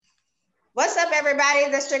What's up, everybody?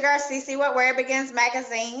 This is your girl, Cece with Where It Begins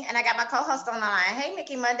Magazine, and I got my co-host on the line. Hey,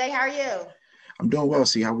 Mickey Monday, how are you? I'm doing well.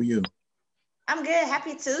 See, how are you? I'm good.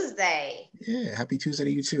 Happy Tuesday. Yeah, happy Tuesday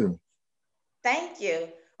to you too. Thank you.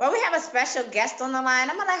 Well, we have a special guest on the line.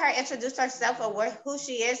 I'm gonna let her introduce herself or who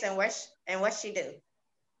she is and what she do.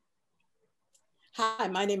 Hi,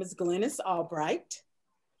 my name is Glynis Albright,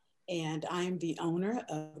 and I am the owner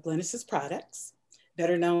of Glynis's Products,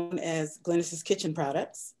 better known as Glynis's Kitchen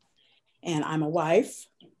Products. And I'm a wife,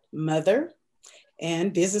 mother,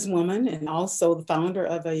 and businesswoman, and also the founder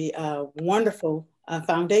of a wonderful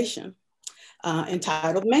foundation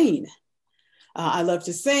entitled Maine. I love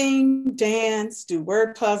to sing, dance, do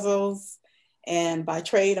word puzzles, and by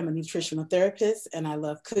trade, I'm a nutritional therapist, and I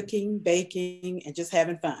love cooking, baking, and just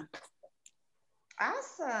having fun.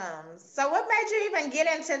 Awesome. So, what made you even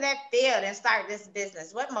get into that field and start this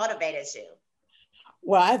business? What motivated you?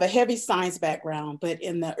 Well, I have a heavy science background, but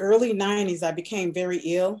in the early 90s, I became very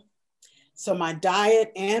ill. So my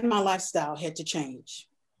diet and my lifestyle had to change.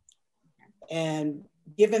 And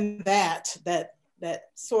given that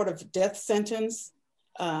sort of death sentence,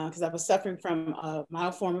 because I was suffering from a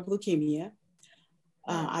mild form of leukemia,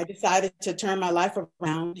 I decided to turn my life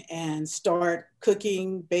around and start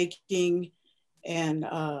cooking, baking, and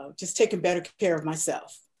just taking better care of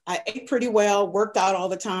myself. I ate pretty well, worked out all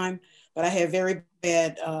the time, but I had very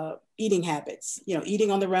bad eating habits,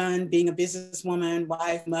 eating on the run, being a businesswoman,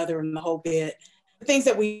 wife, mother, and the whole bit, the things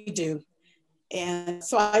that we do. And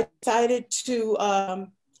so I decided to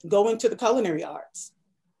go into the culinary arts.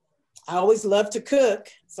 I always loved to cook,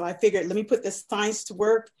 so I figured, let me put the science to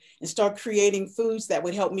work and start creating foods that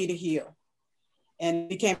would help me to heal. And it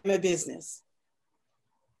became a business.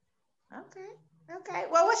 Okay. Okay.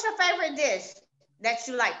 Well, what's your favorite dish that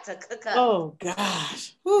you like to cook up? Oh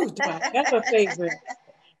gosh, who do I have a favorite?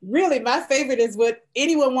 Really, my favorite is what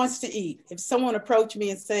anyone wants to eat. If someone approached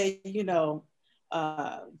me and say, Glynis,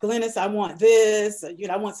 I want this,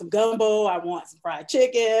 I want some gumbo, I want some fried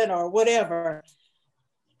chicken or whatever.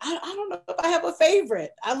 I don't know if I have a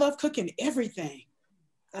favorite. I love cooking everything.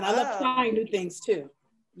 And I love Oh, trying new things too.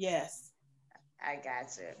 Yes. I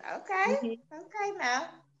got you. Okay. Mhm. Okay, now.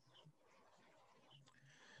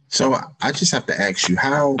 So I just have to ask you,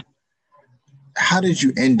 how did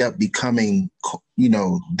you end up becoming,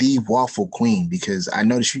 the waffle queen? Because I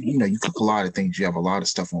noticed you cook a lot of things. You have a lot of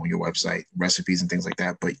stuff on your website, recipes and things like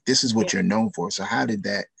that. But this is what Yeah. you're known for. So how did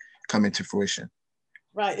that come into fruition?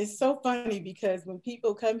 Right. It's so funny because when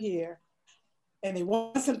people come here and they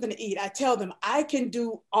want something to eat, I tell them I can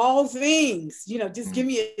do all things, just Mm. give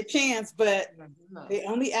me a chance. But they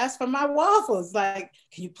only ask for my waffles. Like,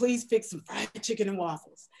 can you please fix some fried chicken and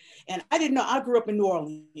waffles? And I didn't know, I grew up in New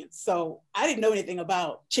Orleans. So I didn't know anything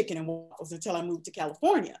about chicken and waffles until I moved to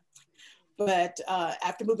California. But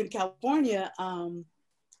after moving to California,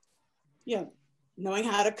 you know, knowing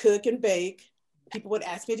how to cook and bake, people would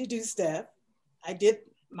ask me to do stuff. I did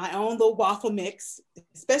my own little waffle mix,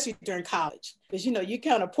 especially during college, because you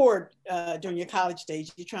kind of poor during your college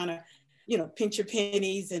days. You're trying to, pinch your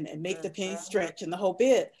pennies and make the pennies stretch and the whole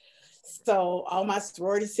bit. So all my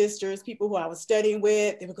sorority sisters, people who I was studying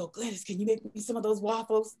with, they would go, Glennis, can you make me some of those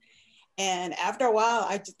waffles? And after a while,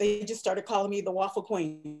 they just started calling me the Waffle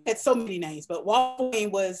Queen. It had so many names, but Waffle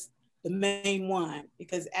Queen was the main one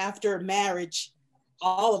because after marriage,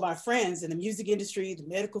 all of our friends in the music industry, the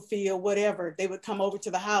medical field, whatever, they would come over to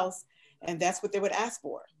the house and that's what they would ask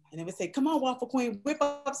for. And they would say, come on, Waffle Queen, whip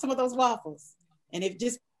up some of those waffles. And it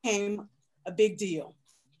just became a big deal.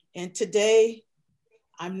 And today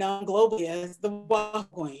I'm known globally as the Waffle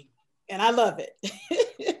Queen. And I love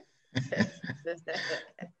it.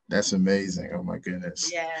 That's amazing. Oh my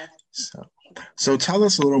goodness. Yes. So, so tell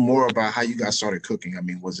us a little more about how you got started cooking. I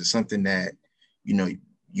mean, was it something that, you know,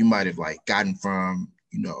 you might have like gotten from,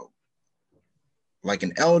 like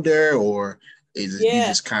an elder, or is it you Yeah.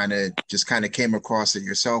 just kind of came across it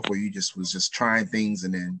yourself, where you just was just trying things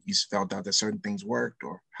and then you felt out that certain things worked,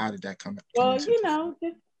 or how did that come Well, into play?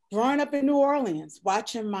 just growing up in New Orleans,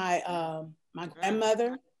 watching my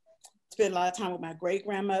grandmother, spent a lot of time with my great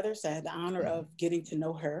grandmother, so I had the honor Mhm. of getting to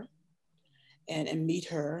know her and meet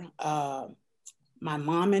her. My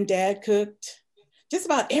mom and dad cooked. Just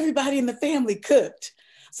about everybody in the family cooked.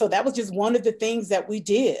 So that was just one of the things that we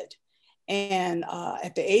did. And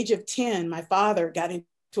at the age of 10, my father got into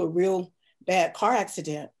a real bad car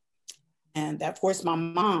accident, and that forced my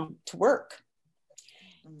mom to work.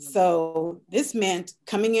 So this meant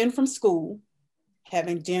coming in from school,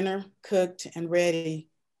 having dinner cooked and ready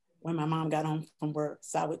when my mom got home from work.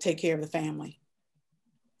 So I would take care of the family.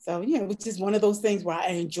 So, it was just one of those things where I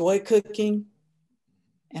enjoyed cooking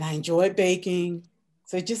and I enjoyed baking.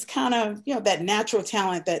 So it just kind of, you know, that natural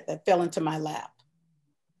talent that fell into my lap.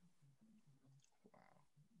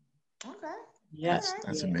 Okay. Yes.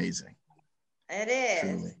 That's amazing. It is.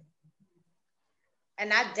 Truly.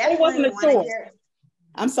 And I definitely want to hear.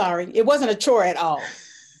 I'm sorry. It wasn't a chore at all.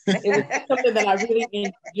 It was something that I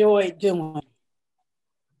really enjoyed doing.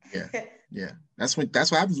 Yeah. That's what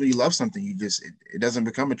happens when you love something. You just it doesn't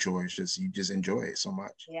become a chore. It's just you just enjoy it so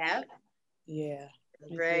much. Yeah. Yeah.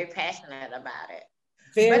 Very passionate about it.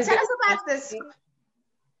 Very, but tell us about this.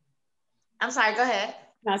 I'm sorry, go ahead.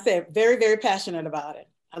 I said very, very passionate about it.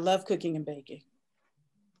 I love cooking and baking.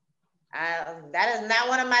 That is not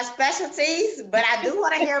one of my specialties, but I do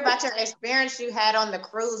want to hear about your experience you had on the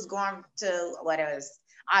cruise going to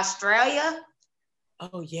Australia.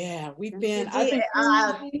 Oh yeah, I've been cruising.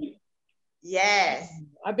 Yes.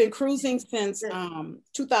 I've been cruising since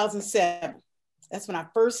 2007. That's when I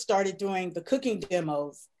first started doing the cooking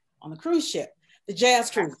demos on the cruise ship, the Jazz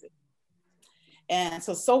Cruises. And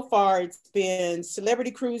so far it's been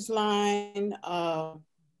Celebrity Cruise Line,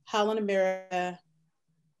 Holland America,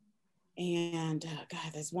 and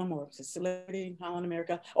God, there's one more. It's Celebrity, Holland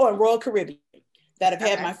America, and Royal Caribbean that have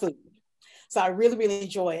had my food. So I really, really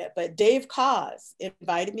enjoy it. But Dave Cause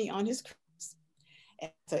invited me on his cruise.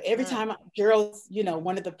 And so every time Gerald's, you know,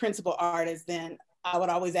 one of the principal artists, then I would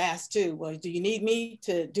always ask too, well, do you need me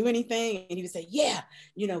to do anything? And he would say, yeah,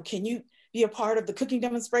 you know, can you be a part of the cooking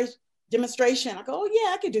demonstration? I go, oh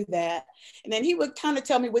yeah, I could do that. And then he would kind of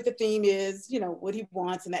tell me what the theme is, you know, what he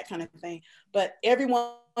wants and that kind of thing. But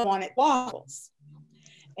everyone wanted waffles.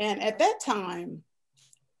 And at that time,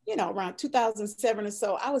 you know, around 2007 or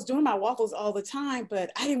so, I was doing my waffles all the time,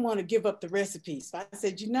 but I didn't want to give up the recipes. So I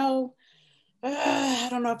said, you know, I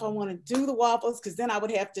don't know if I want to do the waffles because then I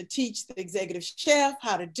would have to teach the executive chef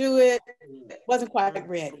how to do it. Wasn't quite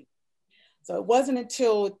ready. So it wasn't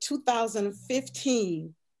until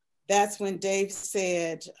 2015, that's when Dave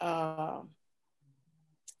said, Glynis,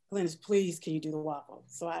 please, can you do the waffle?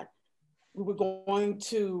 So we were going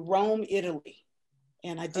to Rome, Italy.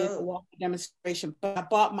 And I did the waffle demonstration, but I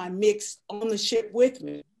bought my mix on the ship with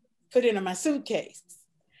me, put it in my suitcase.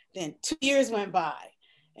 Then 2 years went by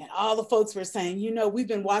and all the folks were saying, you know, we've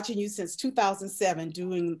been watching you since 2007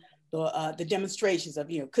 doing the demonstrations of,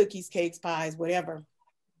 you know, cookies, cakes, pies, whatever.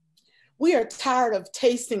 We are tired of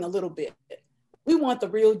tasting a little bit. We want the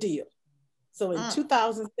real deal. So in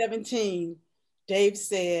 2017, Dave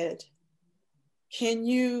said, can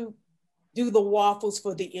you do the waffles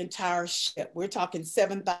for the entire ship? We're talking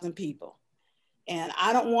 7,000 people. And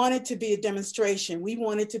I don't want it to be a demonstration. We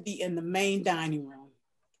want it to be in the main dining room.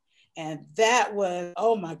 And that was,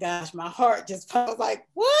 oh my gosh, my heart just felt like,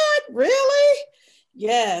 what, really?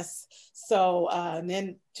 Yes. So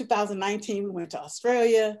then 2019, we went to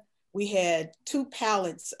Australia. We had 2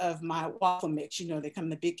 pallets of my waffle mix, you know, they come in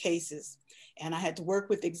the big cases. And I had to work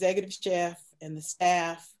with the executive chef and the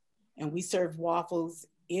staff, and we served waffles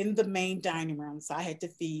in the main dining room. So I had to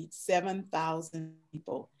feed 7,000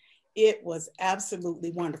 people. It was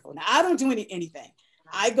absolutely wonderful. Now I don't do anything.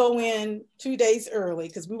 I go in 2 days early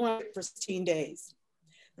because we were for 16 days.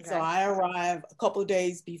 Okay. So I arrive a couple of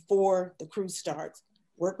days before the cruise starts,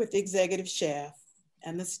 work with the executive chef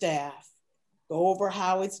and the staff, go over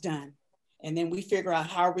how it's done. And then we figure out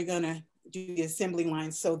how are we gonna do the assembly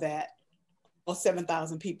line so that all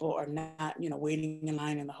 7,000 people are not, you know, waiting in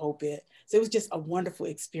line in the whole bit. So it was just a wonderful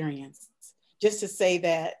experience. Just to say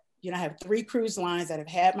that, you know, I have 3 cruise lines that have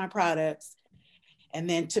had my products. And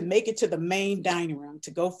then to make it to the main dining room,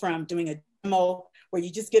 to go from doing a demo where you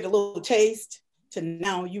just get a little taste to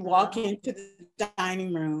now you walk into the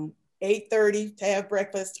dining room, 8:30 to have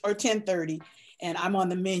breakfast or 10:30, and I'm on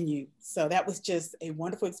the menu. So that was just a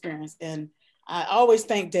wonderful experience. And I always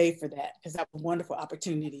thank Dave for that because that was a wonderful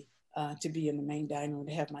opportunity to be in the main dining room,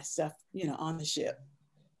 to have my stuff, you know, on the ship.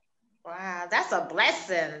 Wow, that's a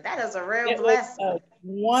blessing. That is a real blessing. A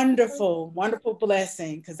wonderful, wonderful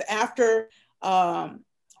blessing. Because after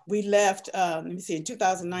we left, let me see, in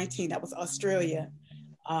 2019, that was Australia.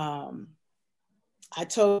 I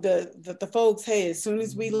told the folks, hey, as soon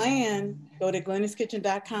as we land, go to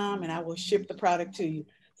glyniskitchen.com and I will ship the product to you.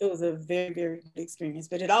 So it was a very, very good experience.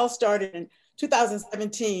 But it all started in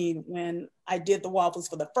 2017 when I did the waffles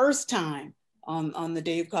for the first time on the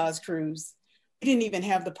Dave Cause cruise. We didn't even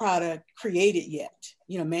have the product created yet,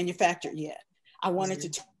 you know, manufactured yet. I wanted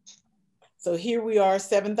to. So here we are,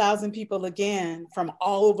 7,000 people again from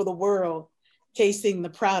all over the world tasting the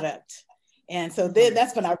product. And so then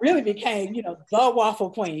that's when I really became, you know, the waffle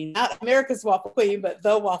queen, not America's waffle queen, but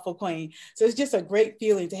the waffle queen. So it's just a great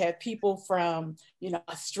feeling to have people from, you know,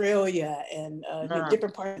 Australia and you know,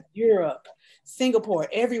 different parts of Europe Singapore,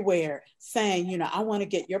 everywhere, saying, you know, I want to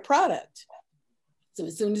get your product. So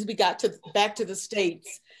as soon as we got back to the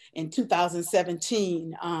States in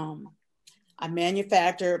 2017, I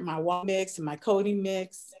manufactured my waffle mix and my coating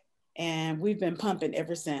mix, and we've been pumping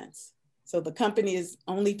ever since. So the company is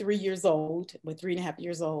only 3 years old, we're 3.5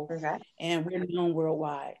 years old, okay, and we're known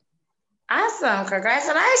worldwide. Awesome,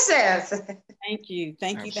 congratulations. Thank you,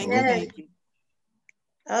 thank you, thank you, thank you.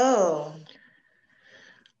 Oh.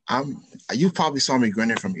 You probably saw me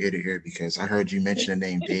grinning from ear to ear because I heard you mention the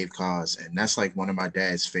name Dave Cause, and that's like one of my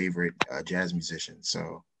dad's favorite jazz musicians.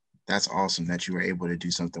 So that's awesome that you were able to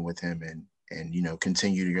do something with him and you know,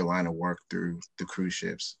 continue your line of work through the cruise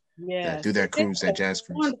ships. Yeah, through that cruise, that jazz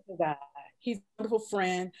cruise. Wonderful guy. He's a wonderful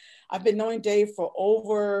friend. I've been knowing Dave for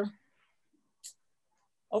over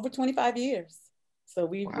 25 years. So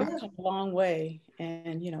we've come a long way.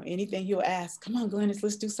 And, you know, anything he'll ask, come on, Glynis,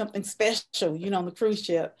 let's do something special, you know, on the cruise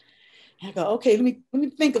ship. And I go, okay, let me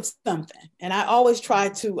think of something. And I always try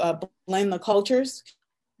to blend the cultures.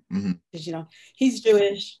 Because, you know, he's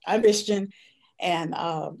Jewish, I'm Christian, and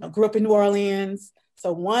I grew up in New Orleans.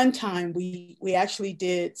 So one time we actually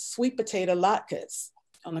did sweet potato latkes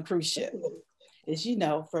on the cruise ship. As you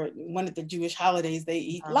know, for one of the Jewish holidays, they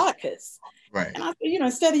eat latkes. Right. And I said, you know,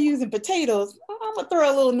 instead of using potatoes, I'm gonna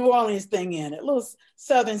throw a little New Orleans thing in it, a little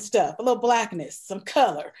Southern stuff, a little blackness, some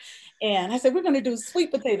color. And I said, we're gonna do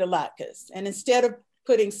sweet potato latkes. And instead of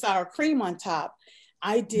putting sour cream on top,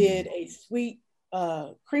 I did a sweet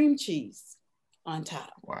cream cheese on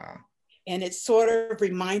top. Wow. And it sort of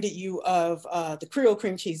reminded you of the Creole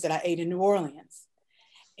cream cheese that I ate in New Orleans.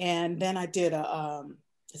 And then I did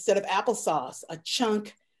instead of applesauce, a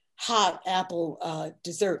chunk hot apple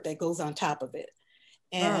dessert that goes on top of it.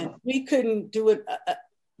 And we couldn't do it,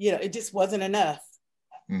 you know, it just wasn't enough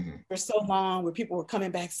for so long, where people were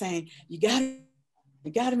coming back saying, you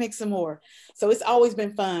gotta make some more. So it's always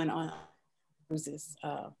been fun on cruises,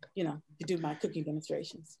 you know, to do my cooking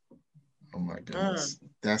demonstrations. Oh my goodness,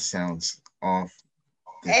 that sounds off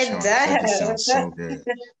the chart. It does. That just sounds so good.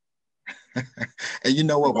 And you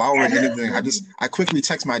know what? While we're interviewing, I quickly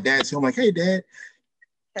text my dad. So I'm like, "Hey, Dad,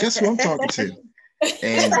 guess who I'm talking to?"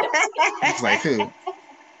 And he's like, "Who?"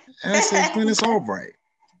 And I said, "Glynis Albright,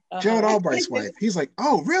 Gerald Albright's wife." He's like,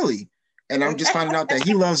 "Oh, really?" And I'm just finding out that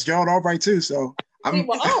he loves Gerald Albright too. So I'm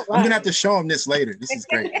gonna have to show him this later. This is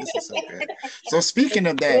great. This is so good. So speaking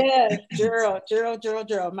of that, yes,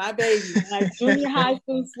 Gerald, my baby, my junior high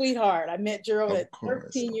school sweetheart. I met Gerald at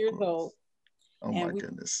 13 years old. Oh my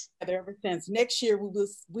goodness! Ever since. Next year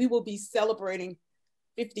we will be celebrating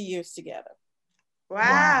 50 years together.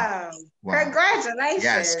 Wow! Congratulations!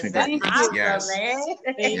 Yes, congratulations! Awesome, yes, man.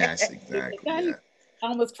 Yes, exactly. Yeah. I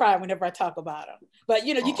almost cry whenever I talk about him. But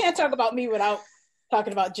you know, you can't talk about me without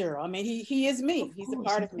talking about Gerald. I mean, he is me. He's a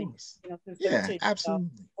part of me. You know, since 13. Absolutely.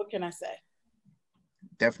 So what can I say?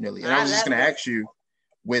 Definitely. And I was just going to ask you,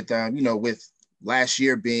 with you know, with last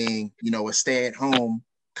year being, you know, a stay-at-home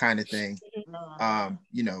kind of thing,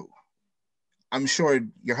 you know, I'm sure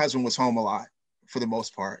your husband was home a lot for the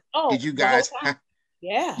most part. Did you guys?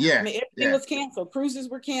 Yeah. I mean, everything was canceled. Cruises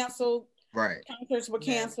were canceled. Right. Concerts were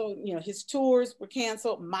canceled. You know, his tours were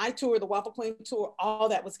canceled. My tour, the Waffle Queen tour, all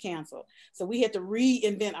that was canceled. So we had to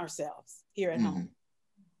reinvent ourselves here at home.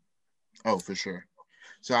 Oh, for sure.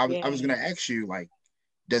 So I was going to ask you, like,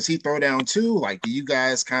 does he throw down too? Like, do you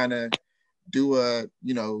guys kind of do a,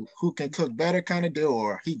 you know, who can cook better kind of deal?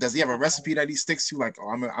 Or does he have a recipe that he sticks to? Like, oh,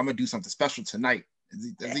 I'm gonna do something special tonight.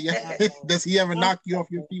 Does he ever knock you off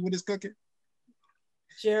your feet with his cooking?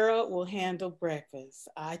 Gerald will handle breakfast.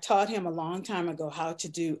 I taught him a long time ago how to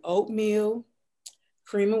do oatmeal,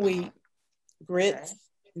 cream of wheat, grits,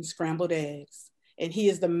 and scrambled eggs. And he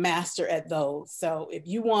is the master at those. So if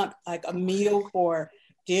you want like a meal for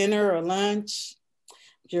dinner or lunch,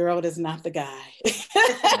 Gerald is not the guy. He's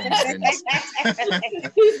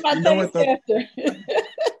my taster.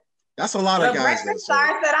 That's a lot of guys. Breakfast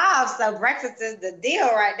starts it off. So breakfast is the deal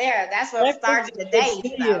right there. That's what starts the day.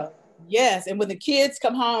 So. Yes, and when the kids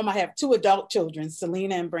come home, I have 2 adult children,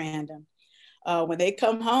 Selena and Brandon. When they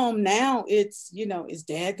come home now, it's, you know, is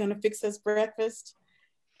Dad gonna fix us breakfast?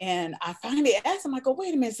 And I finally asked him, I go,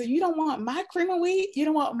 wait a minute, so you don't want my cream of wheat? You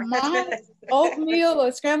don't want my oatmeal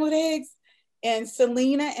or scrambled eggs? And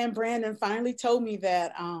Selena and Brandon finally told me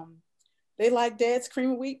that they like Dad's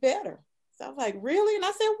cream of wheat better. So I was like, really? And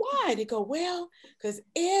I said, why? They go, well, because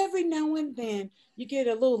every now and then you get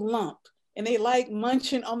a little lump and they like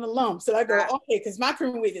munching on the lumps. So I go, okay, because my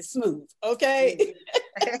cream of wheat is smooth, okay?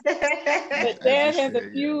 But Dad has a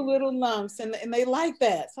few little lumps and they like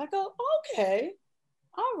that. So I go, okay,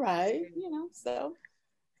 all right, you know, so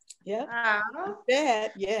yeah.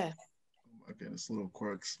 Dad, yeah. Oh goodness, little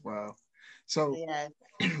quirks. Wow. So, Yeah.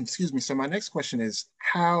 excuse me. So my next question is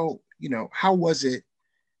how was it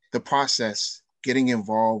the process getting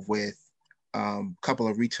involved with a couple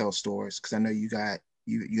of retail stores? Because I know you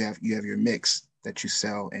have your mix that you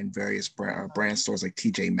sell in various brand stores like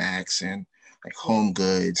TJ Maxx and like Home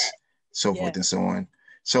Goods, so forth and so on.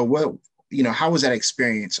 So how was that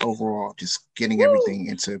experience overall, just getting everything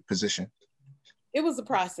into position? It was a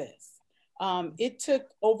process. It took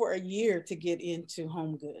over a year to get into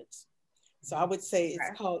Home Goods. So I would say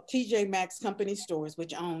it's called TJ Maxx Company Stores,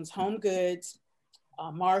 which owns Home Goods,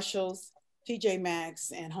 Marshalls, TJ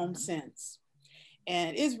Maxx, and Home Sense.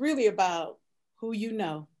 And it's really about who you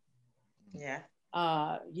know. Yeah.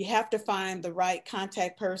 You have to find the right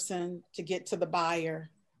contact person to get to the buyer.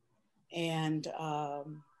 And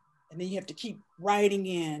then you have to keep writing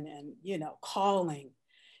in and, calling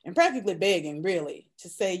and practically begging really to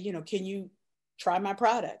say, can you try my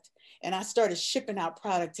product? And I started shipping out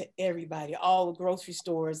product to everybody, all the grocery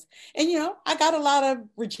stores. And, I got a lot of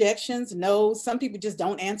rejections, no's. Some people just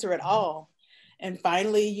don't answer at all. And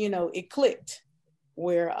finally, it clicked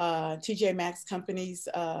where TJ Maxx companies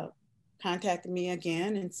contacted me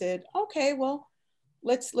again and said, okay, well,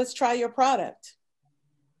 let's try your product.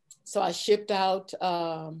 So I shipped out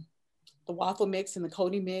the waffle mix and the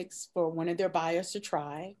Cody mix for one of their buyers to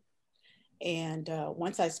try. And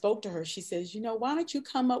once I spoke to her, she says, why don't you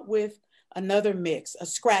come up with another mix, a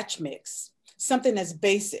scratch mix, something that's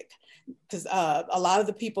basic? Because a lot of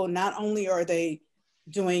the people, not only are they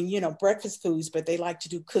doing, breakfast foods, but they like to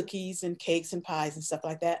do cookies and cakes and pies and stuff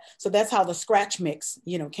like that. So that's how the scratch mix,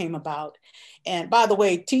 came about. And by the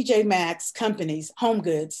way, TJ Maxx companies, Home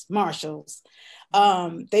Goods, Marshalls,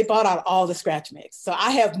 they bought out all the scratch mix. So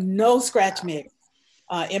I have no scratch mix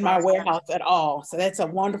in my warehouse at all. So that's a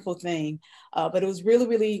wonderful thing. But it was really,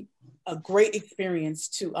 really a great experience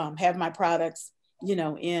to have my products,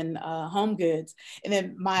 in Home Goods. And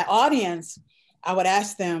then my audience, I would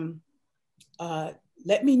ask them,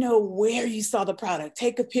 let me know where you saw the product.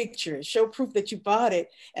 Take a picture, show proof that you bought it,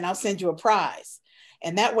 and I'll send you a prize.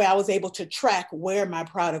 And that way I was able to track where my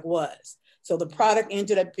product was. So the product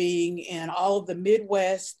ended up being in all of the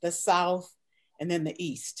Midwest, the South, and then the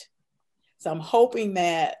East. So I'm hoping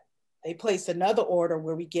that they place another order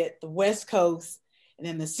where we get the West Coast and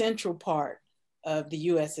then the central part of the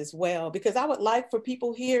US as well, because I would like for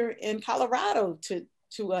people here in Colorado to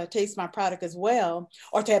taste my product as well,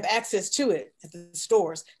 or to have access to it at the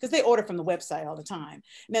stores, because they order from the website all the time.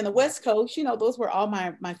 And then the West Coast, those where all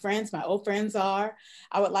my friends, my old friends are.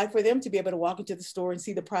 I would like for them to be able to walk into the store and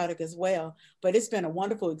see the product as well. But it's been a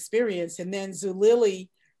wonderful experience. And then Zulily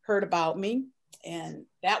heard about me, and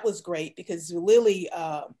that was great because Zulily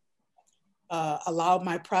allowed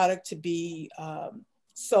my product to be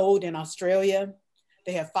sold in Australia.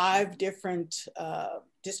 They have 5 different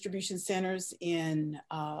distribution centers in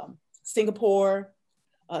Singapore,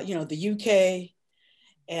 the UK.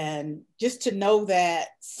 And just to know that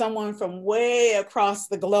someone from way across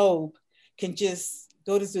the globe can just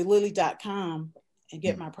go to zulily.com and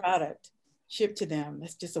get my product shipped to them.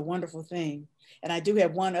 That's just a wonderful thing. And I do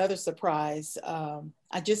have one other surprise.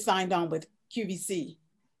 I just signed on with QVC.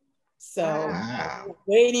 So I'm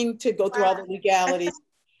waiting to go through all the legalities,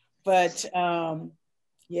 but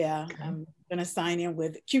yeah, I'm going to sign in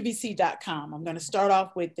with QVC.com. I'm going to start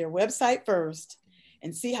off with their website first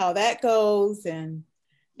and see how that goes. And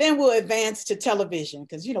then we'll advance to television.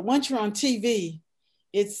 Because, once you're on TV,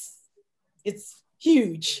 it's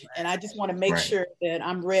huge. And I just want to make sure that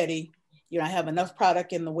I'm ready. I have enough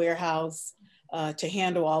product in the warehouse to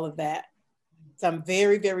handle all of that. So I'm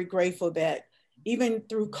very, very grateful that even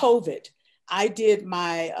through COVID, I did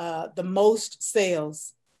the most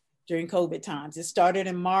sales during COVID times. It started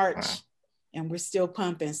in March and we're still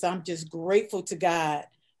pumping. So I'm just grateful to God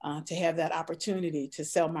to have that opportunity to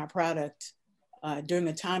sell my product during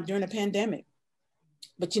a pandemic.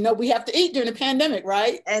 But we have to eat during the pandemic,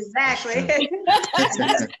 right? Exactly. And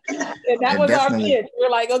that was our pitch. We're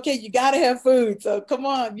like, okay, you got to have food. So come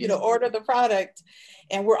on, order the product.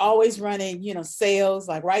 And we're always running, sales.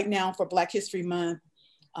 Like right now for Black History Month,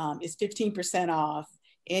 it's 15% off.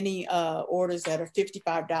 Any orders that are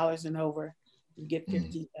 $55 and over, you get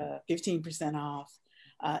 15% off.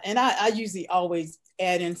 And I usually always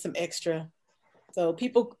add in some extra. So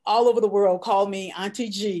people all over the world call me Auntie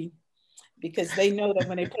G, because they know that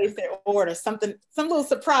when they place their order, some little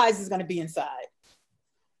surprise is going to be inside.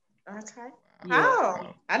 Okay. Yeah.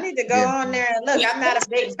 Oh, I need to go on there and look. I'm not a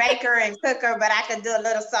big baker and cooker, but I can do a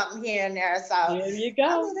little something here and there. So there you go.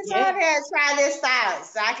 I need to go on there and try this out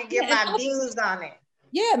so I can get my views on it.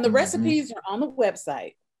 Yeah, and the recipes are on the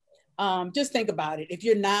website. Just think about it. If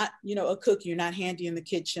you're not, a cook, you're not handy in the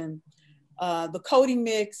kitchen, the coating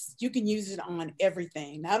mix, you can use it on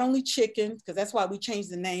everything, not only chicken, because that's why we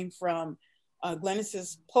changed the name from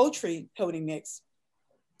Glynis's poultry coating mix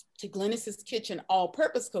to Glynis's kitchen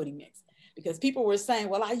all-purpose coating mix. Because people were saying,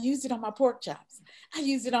 well, I use it on my pork chops. I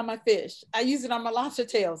use it on my fish. I use it on my lobster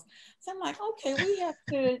tails. So I'm like, okay, we have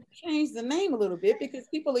to change the name a little bit because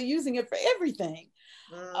people are using it for everything.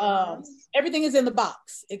 Everything is in the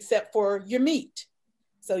box except for your meat.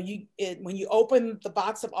 So when you open the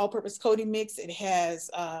box of all-purpose coating mix, it has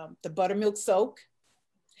the buttermilk soak.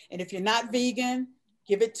 And if you're not vegan,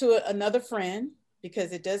 give it to another friend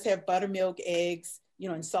because it does have buttermilk, eggs,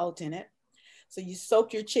 and salt in it. So you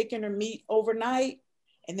soak your chicken or meat overnight,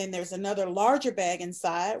 and then there's another larger bag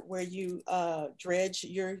inside where you dredge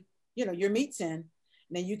your meats in. And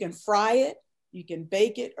then you can fry it, you can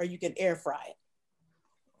bake it, or you can air fry it.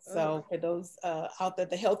 So for those out there,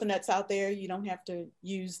 the health nuts out there, you don't have to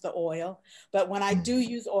use the oil. But when I do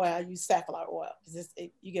use oil, I use safflower oil because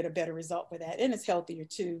you get a better result for that. And it's healthier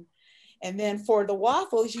too. And then for the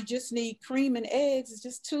waffles, you just need cream and eggs. It's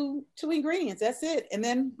just two ingredients. That's it. And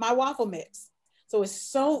then my waffle mix. So it's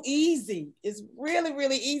so easy. It's really,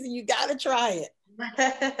 really easy. You got to try it.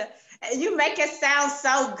 You make it sound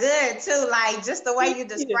so good too. Like just the way you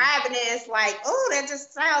describing it, it's like, oh, that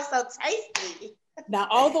just sounds so tasty. Now,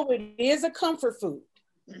 although it is a comfort food,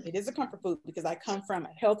 because I come from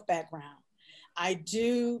a health background, I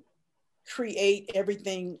do create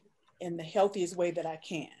everything in the healthiest way that I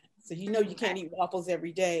can. So you can't eat waffles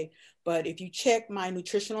every day, but if you check my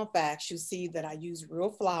nutritional facts, you'll see that I use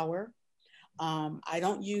real flour. I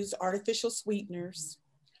don't use artificial sweeteners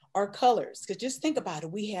or colors, because just think about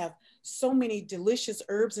it. We have so many delicious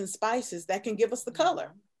herbs and spices that can give us the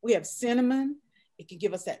color. We have cinnamon. It can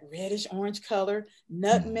give us that reddish orange color.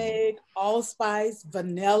 Nutmeg, allspice,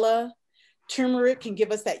 vanilla, turmeric can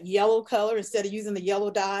give us that yellow color instead of using the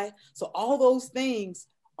yellow dye. So all those things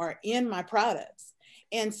are in my products.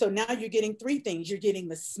 And so now you're getting three things. You're getting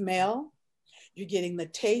the smell, you're getting the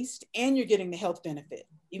taste, and you're getting the health benefit,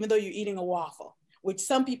 even though you're eating a waffle, which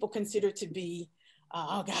some people consider to be,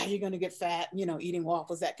 oh God, you're going to get fat, eating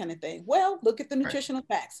waffles, that kind of thing. Well, look at the nutritional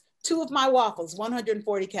facts. 2 of my waffles,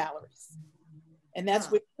 140 calories. And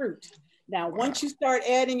that's with fruit. Now, once you start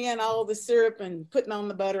adding in all the syrup and putting on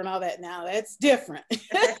the butter and all that, now that's different.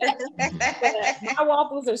 My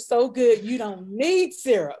waffles are so good, you don't need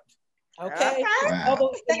syrup. Okay. Wow. All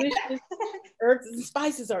those delicious herbs and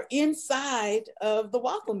spices are inside of the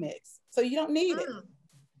waffle mix. So you don't need it.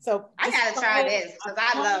 So I gotta try this because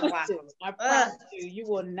I love waffles. I promise you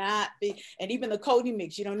will not be, and even the coating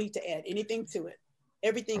mix, you don't need to add anything to it.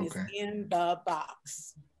 Everything is in the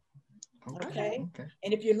box. Okay.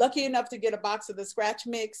 And if you're lucky enough to get a box of the scratch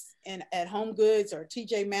mix at Home Goods or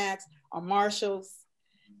TJ Maxx or Marshall's,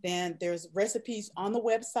 then there's recipes on the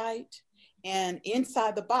website. And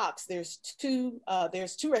inside the box, there's two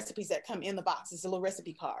recipes that come in the box. It's a little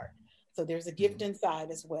recipe card. So there's a gift inside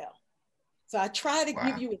as well. So I try to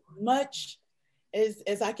give you as much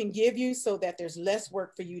as I can give you so that there's less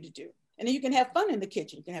work for you to do. And then you can have fun in the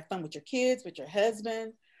kitchen. You can have fun with your kids, with your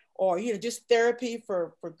husband, or just therapy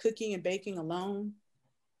for cooking and baking alone.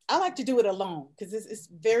 I like to do it alone because it's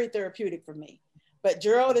very therapeutic for me. But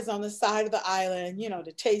Gerald is on the side of the island,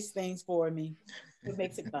 to taste things for me. It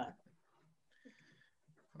makes it fun.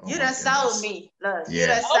 You done sold me. Look, yeah, you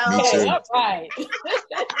done sold me too. All right.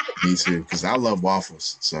 Me too, because I love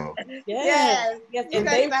waffles. So yes. And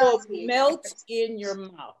they will melt in your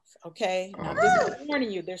mouth. Okay. Now, just warning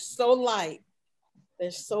you, they're so light. They're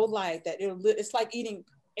so light that it's like eating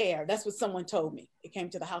air. That's what someone told me. It came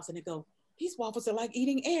to the house and they go, these waffles are like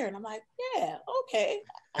eating air. And I'm like, yeah, okay.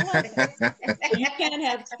 I like that. So you can't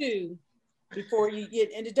have 2 before you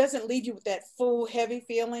get, and it doesn't leave you with that full, heavy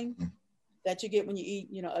feeling that you get when you eat,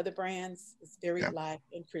 other brands. It's very light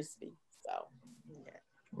and crispy. So,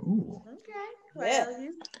 Ooh. Okay. Well,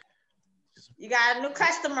 you got a new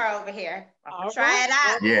customer over here. I'll try it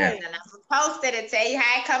out. Yeah. And I'm supposed to tell you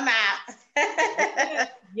how it come out.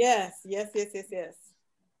 Yes. Okay.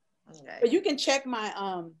 But you can check my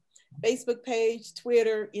Facebook page,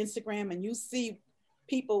 Twitter, Instagram, and you see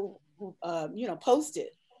people who, posted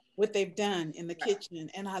what they've done in the kitchen.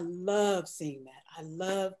 And I love seeing that. I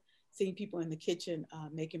love seeing people in the kitchen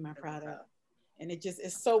making my product. And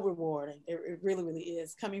it's so rewarding. It really, really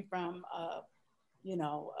is. Coming from,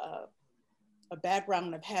 a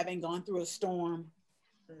background of having gone through a storm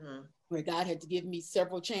where God had to give me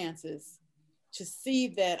several chances to see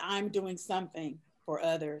that I'm doing something for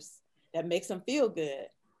others that makes them feel good.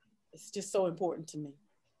 It's just so important to me.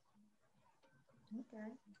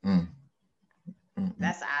 Okay.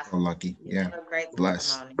 That's So awesome. lucky. Yeah. What a great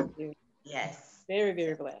Blessed. testimony. Yes. Very,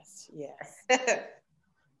 very blessed. Yes.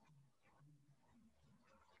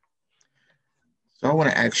 So I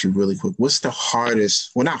want to ask you really quick, what's the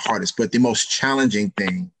hardest, well, not hardest, but the most challenging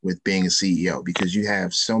thing with being a CEO? Because you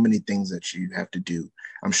have so many things that you have to do,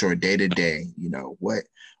 I'm sure day to day,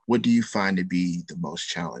 what do you find to be the most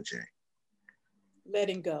challenging?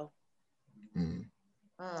 Letting go. Mm.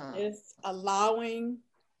 It's allowing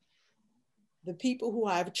the people who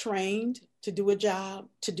I've trained to do a job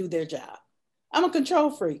to do their job. I'm a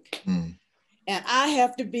control freak. Mm. And I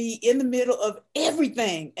have to be in the middle of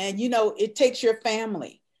everything. And, it takes your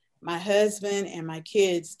family, my husband and my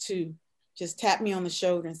kids, to just tap me on the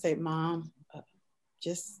shoulder and say, Mom,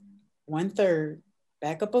 just 1/3,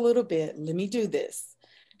 back up a little bit. Let me do this.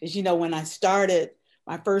 Because, when I started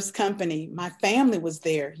my first company, my family was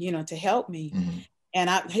there, to help me. Mm-hmm.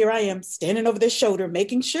 And here I am standing over their shoulder,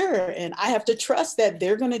 making sure, and I have to trust that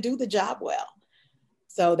they're going to do the job well.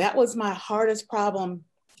 So that was my hardest problem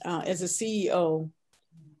as a CEO,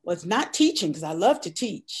 was not teaching, because I love to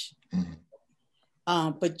teach,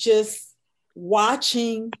 but just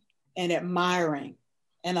watching and admiring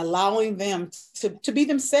and allowing them to be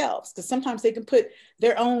themselves, because sometimes they can put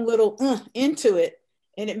their own little into it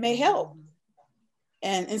and it may help.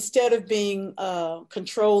 And instead of being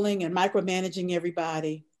controlling and micromanaging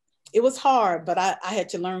everybody, it was hard, but I had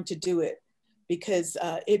to learn to do it, because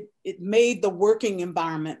it made the working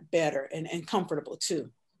environment better and comfortable too.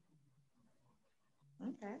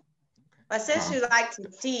 Okay. But since you like to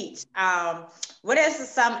teach, what is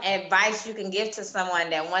some advice you can give to someone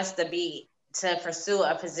that wants to pursue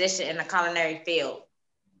a position in the culinary field?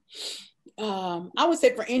 I would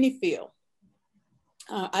say for any field.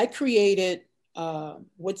 I created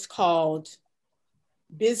what's called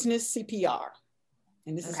business CPR.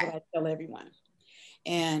 And this is what I tell everyone.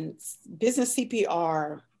 And business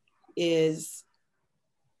CPR is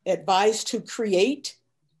advice to create,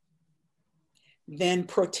 then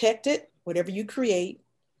protect it, whatever you create,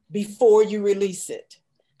 before you release it.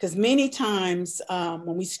 Because many times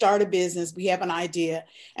when we start a business, we have an idea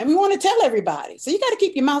and we want to tell everybody. So you got to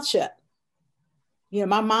keep your mouth shut.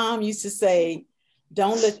 My mom used to say,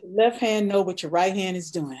 don't let your left hand know what your right hand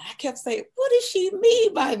is doing. I kept saying, what does she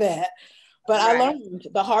mean by that? But I learned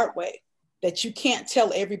the hard way that you can't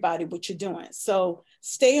tell everybody what you're doing. So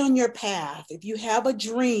stay on your path. If you have a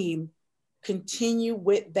dream, continue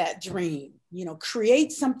with that dream.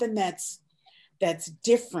 Create something that's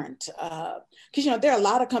different. Because, there are a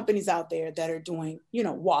lot of companies out there that are doing,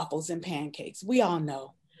 waffles and pancakes. We all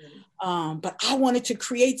know. But I wanted to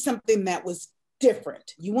create something that was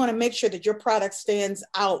different. You want to make sure that your product stands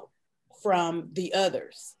out from the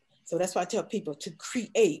others. So that's why I tell people to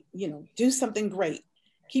create, do something great.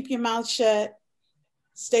 Keep your mouth shut,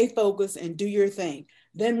 stay focused, and do your thing.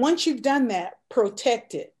 Then once you've done that,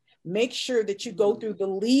 protect it. Make sure that you go through the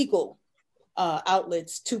legal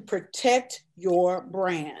outlets to protect your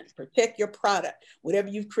brand, protect your product, whatever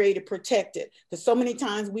you've created, protect it. Because so many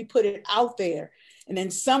times we put it out there, and then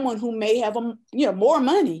someone who may have more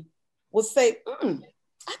money will say,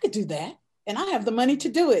 I could do that. And I have the money to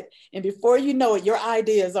do it. And before you know it, your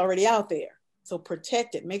idea is already out there. So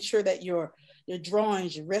protect it. Make sure that your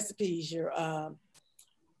drawings, your recipes, your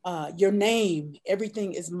name,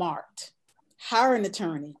 everything is marked. Hire an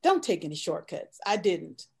attorney. Don't take any shortcuts. I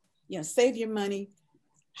didn't. Save your money,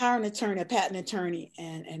 hire an attorney, a patent attorney,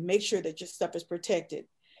 and make sure that your stuff is protected.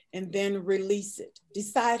 And then release it.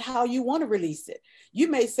 Decide how you want to release it. You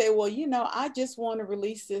may say, well, I just want to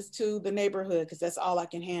release this to the neighborhood because that's all I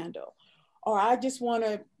can handle. Or I just want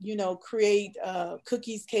to, create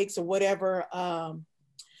cookies, cakes, or whatever,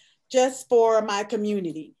 just for my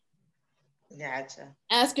community. Gotcha.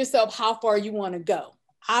 Ask yourself how far you want to go.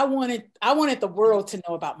 I wanted the world to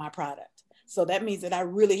know about my product. So that means that I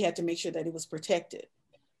really had to make sure that it was protected,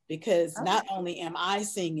 because not only am I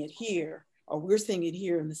seeing it here, or we're seeing it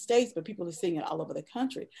here in the States, but people are seeing it all over the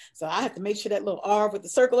country. So I have to make sure that little R with the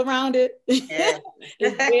circle around it is there,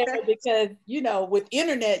 because, with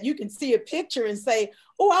internet, you can see a picture and say,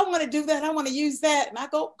 oh, I want to do that. I want to use that. And I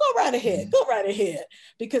go right ahead,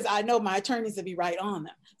 because I know my attorneys will be right on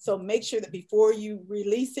them. So make sure that before you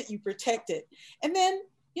release it, you protect it. And then,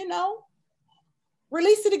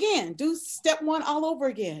 release it again. Do step one all over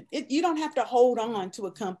again. You don't have to hold on to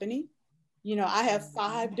a company. I have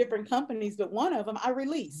 5 different companies, but one of them I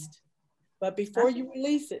released. But before you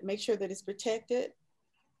release it, make sure that it's protected,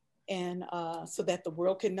 and so that the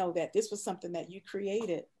world can know that this was something that you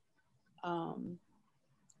created.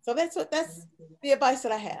 So that's the advice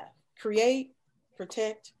that I have. Create,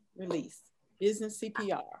 protect, release. Business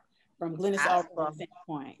CPR. from Glynis Albright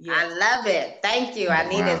standpoint. Yeah. I love it. Thank you. I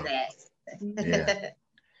needed that. Yeah.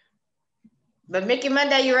 But Mickey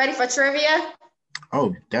Monday, you ready for trivia?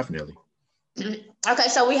 Oh, definitely. Okay,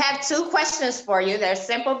 so we have 2 questions for you. They're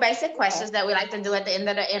simple, basic questions that we like to do at the end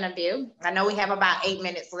of the interview. I know we have about 8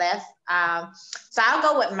 minutes left. So I'll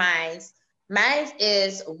go with mine. Mine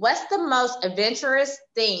is, what's the most adventurous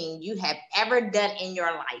thing you have ever done in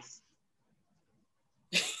your life?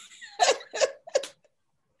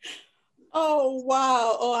 Oh,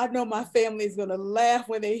 wow. Oh, I know my family is going to laugh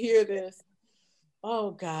when they hear this.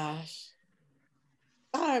 Oh, gosh.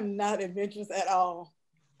 I'm not adventurous at all.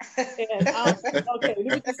 And okay, let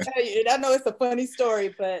me just tell you, and I know it's a funny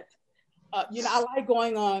story, but you know, I like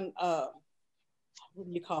going on what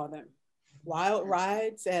do you call them? Wild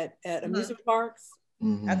rides at amusement parks.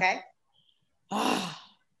 Okay. I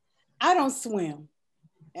don't swim.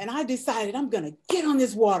 And I decided I'm gonna get on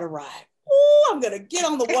this water ride. Ooh, I'm gonna get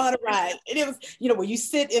on the water ride. And it was, you know, where you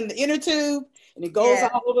sit in the inner tube and it goes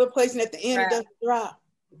all over the place, and at the end it doesn't drop.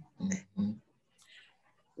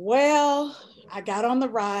 Well, I got on the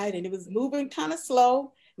ride and it was moving kind of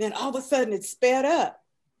slow. Then all of a sudden it sped up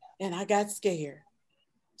and I got scared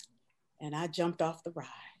and I jumped off the ride.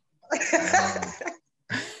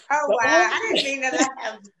 Oh, wow. I didn't mean that.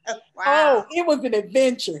 Wow. Oh, it was an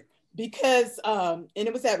adventure because, and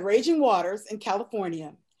it was at Raging Waters in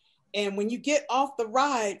California. And when you get off the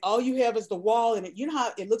ride, all you have is the wall, and you know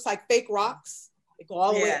how it looks like fake rocks? They go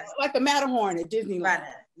all the way, like the Matterhorn at Disneyland. Right.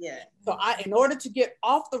 Yeah. So in order to get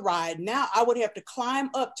off the ride, now I would have to climb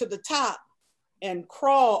up to the top and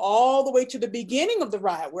crawl all the way to the beginning of the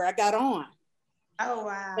ride where I got on. Oh,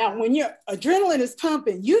 wow. Now, when your adrenaline is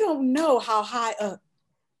pumping, you don't know how high up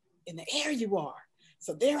in the air you are.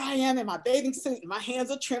 So there I am in my bathing suit and my hands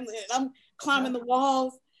are trembling and I'm climbing the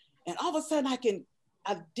walls. And all of a sudden I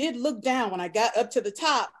did look down when I got up to the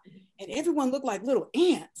top, and everyone looked like little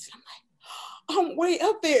ants. I'm like, I'm way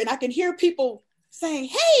up there, and I can hear people saying,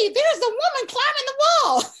 "Hey, there's a woman climbing the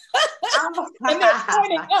wall." And they're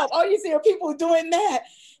pointing up. All you see are people doing that.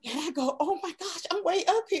 And I go, oh my gosh, I'm way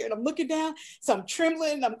up here. And I'm looking down. So I'm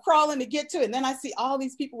trembling, I'm crawling to get to it. And then I see all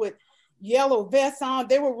these people with yellow vests on.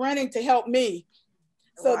 They were running to help me.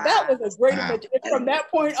 So that was a great adventure. And from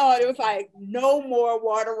that point on, it was like, no more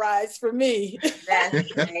water rides for me. That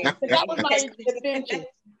was my adventure.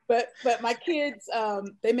 But my kids,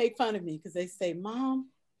 they make fun of me because they say, Mom,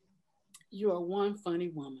 you are one funny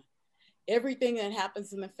woman. Everything that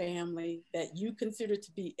happens in the family that you consider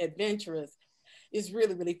to be adventurous is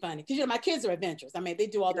really, really funny. Because, you know, my kids are adventurous. I mean, they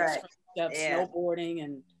do all this stuff, snowboarding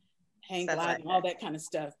and hang gliding, all that kind of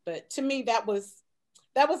stuff. But to me, that was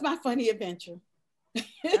my funny adventure.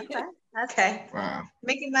 Okay. Wow.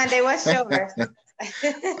 Mickey Monday, what's yours?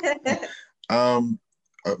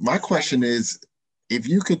 My question is, if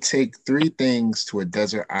you could take 3 things to a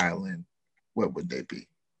desert island, what would they be?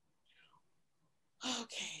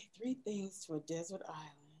 Okay, 3 things to a desert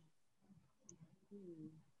island.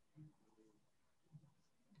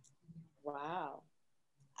 Wow.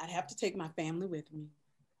 I'd have to take my family with me.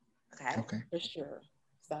 Okay. For sure.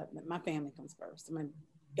 So my family comes first. I mean,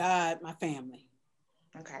 God, my family.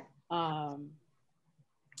 Okay. I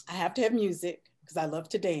have to have music because I love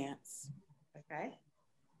to dance. Okay.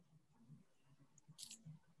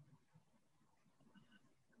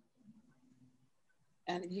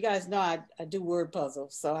 And you guys know I do word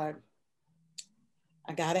puzzles, so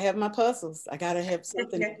I gotta have my puzzles. I gotta have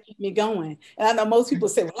something to keep me going. And I know most people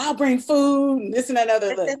say, well, I'll bring food and this and that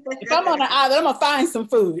other. If I'm on an island, I'm gonna find some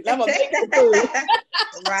food. I'm gonna make some food.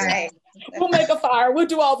 Right. We'll make a fire. We'll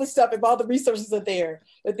do all this stuff if all the resources are there.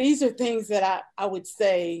 But these are things that I would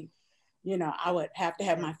say, you know, I would have to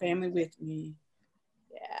have my family with me.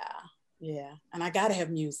 Yeah. And I gotta have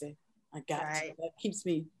music. I got to. That keeps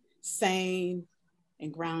me sane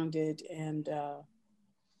and grounded, and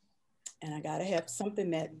I gotta have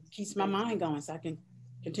something that keeps my mind going so I can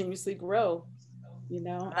continuously grow. You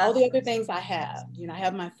know, all the other things I have. You know, I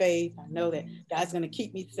have my faith. I know that God's gonna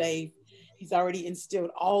keep me safe. He's already instilled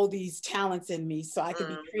all these talents in me so I can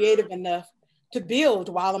be creative enough to build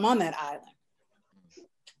while I'm on that island.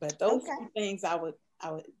 But those 2 things I would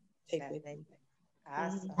take with me.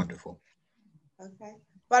 Awesome. Wonderful. Okay.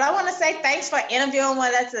 Well, I want to say thanks for interviewing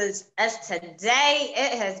with us today.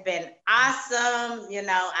 It has been awesome. You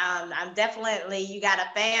know, I'm definitely, you got a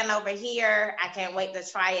fan over here. I can't wait to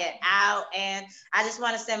try it out. And I just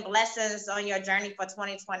want to send blessings on your journey for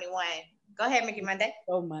 2021. Go ahead, Mickey Monday.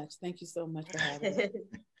 So much. Thank you so much for having me.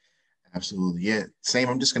 Absolutely. Yeah, same.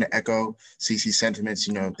 I'm just going to echo Cece's sentiments.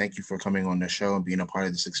 You know, thank you for coming on the show and being a part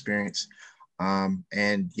of this experience.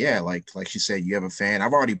 And yeah, like she said, you have a fan.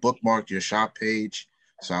 I've already bookmarked your shop page.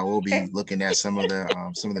 So I will be looking at some of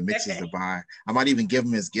the mixes to buy. I might even give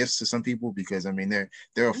them as gifts to some people because I mean they're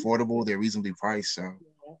affordable, they're reasonably priced, so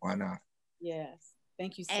why not? Yes.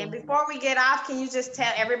 Thank you so And much. before we get off, can you just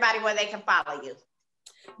tell everybody where they can follow you?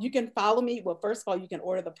 You can follow me. Well, first of all, you can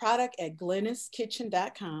order the product at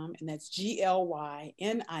glyniskitchen.com, and that's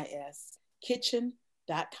GLYNIS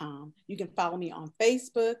kitchen.com. You can follow me on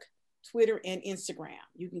Facebook, Twitter, and Instagram.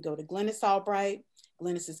 You can go to Glynis Albright,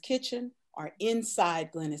 Glynis's Kitchen, or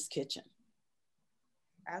Inside Glynis Kitchen.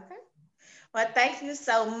 Okay. Well, thank you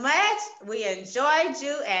so much. We enjoyed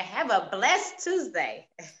you and have a blessed Tuesday.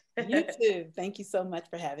 You too. Thank you so much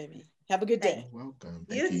for having me. Have a good day. You're welcome.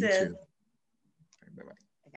 You Thank you. too. Bye-bye.